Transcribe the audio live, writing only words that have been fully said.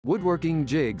Woodworking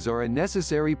jigs are a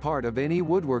necessary part of any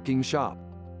woodworking shop.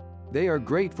 They are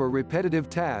great for repetitive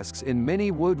tasks in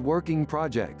many woodworking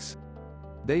projects.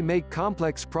 They make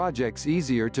complex projects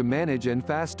easier to manage and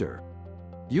faster.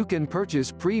 You can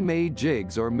purchase pre-made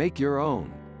jigs or make your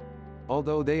own.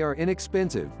 Although they are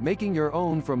inexpensive, making your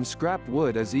own from scrap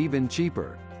wood is even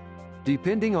cheaper.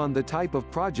 Depending on the type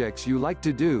of projects you like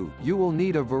to do, you will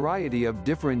need a variety of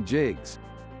different jigs.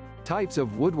 Types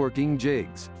of woodworking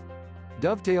jigs.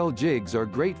 Dovetail jigs are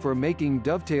great for making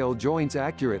dovetail joints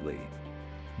accurately.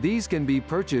 These can be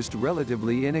purchased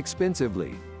relatively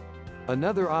inexpensively.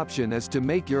 Another option is to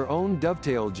make your own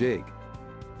dovetail jig.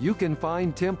 You can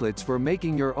find templates for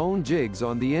making your own jigs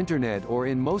on the internet or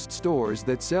in most stores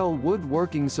that sell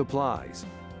woodworking supplies.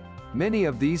 Many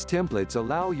of these templates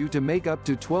allow you to make up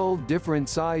to 12 different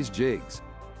size jigs.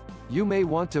 You may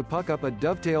want to puck up a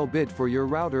dovetail bit for your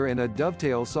router and a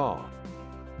dovetail saw.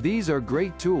 These are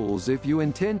great tools if you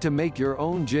intend to make your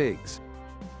own jigs.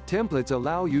 Templates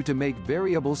allow you to make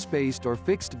variable spaced or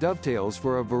fixed dovetails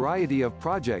for a variety of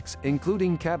projects,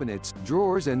 including cabinets,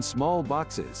 drawers and small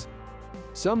boxes.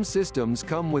 Some systems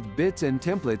come with bits and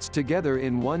templates together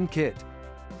in one kit.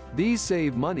 These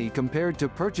save money compared to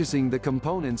purchasing the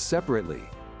components separately.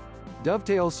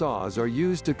 Dovetail saws are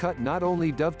used to cut not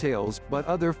only dovetails, but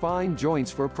other fine joints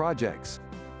for projects.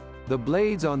 The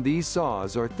blades on these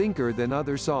saws are thinner than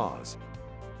other saws.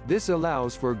 This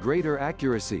allows for greater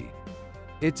accuracy.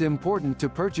 It's important to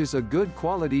purchase a good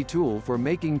quality tool for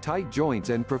making tight joints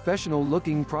and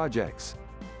professional-looking projects.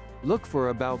 Look for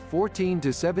about 14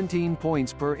 to 17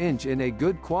 points per inch in a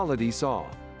good quality saw.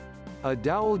 A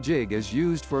dowel jig is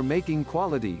used for making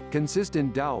quality,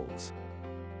 consistent dowels.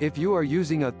 If you are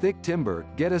using a thick timber,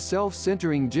 get a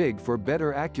self-centering jig for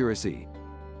better accuracy.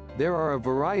 There are a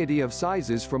variety of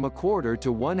sizes from 1/4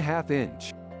 to 1/2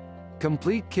 inch.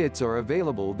 Complete kits are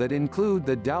available that include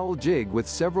the dowel jig with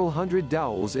several hundred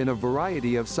dowels in a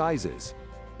variety of sizes.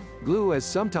 Glue is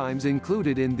sometimes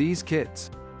included in these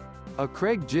kits. A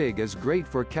Craig jig is great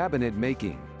for cabinet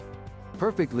making.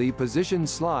 Perfectly positioned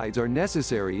slides are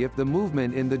necessary if the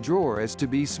movement in the drawer is to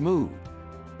be smooth.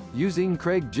 Using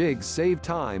Craig jigs save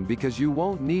time because you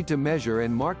won't need to measure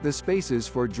and mark the spaces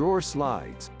for drawer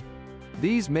slides.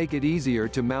 These make it easier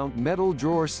to mount metal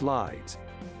drawer slides.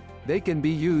 They can be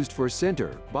used for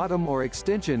center, bottom or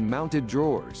extension mounted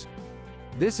drawers.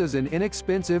 This is an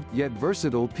inexpensive, yet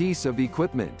versatile piece of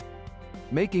equipment.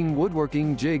 Making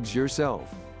woodworking jigs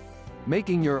yourself.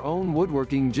 Making your own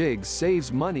woodworking jigs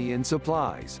saves money and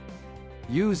supplies.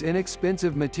 Use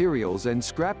inexpensive materials and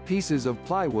scrap pieces of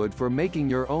plywood for making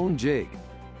your own jig.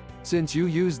 Since you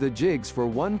use the jigs for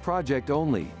one project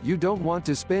only, you don't want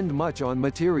to spend much on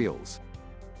materials.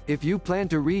 If you plan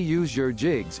to reuse your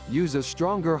jigs, use a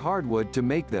stronger hardwood to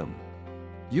make them.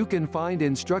 You can find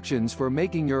instructions for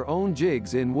making your own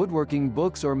jigs in woodworking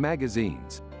books or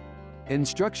magazines.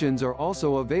 Instructions are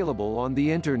also available on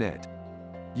the internet.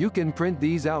 You can print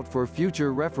these out for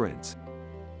future reference.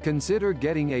 Consider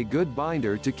getting a good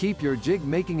binder to keep your jig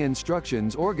making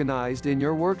instructions organized in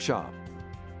your workshop.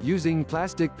 Using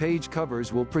plastic page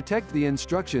covers will protect the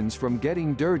instructions from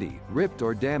getting dirty, ripped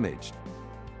or damaged.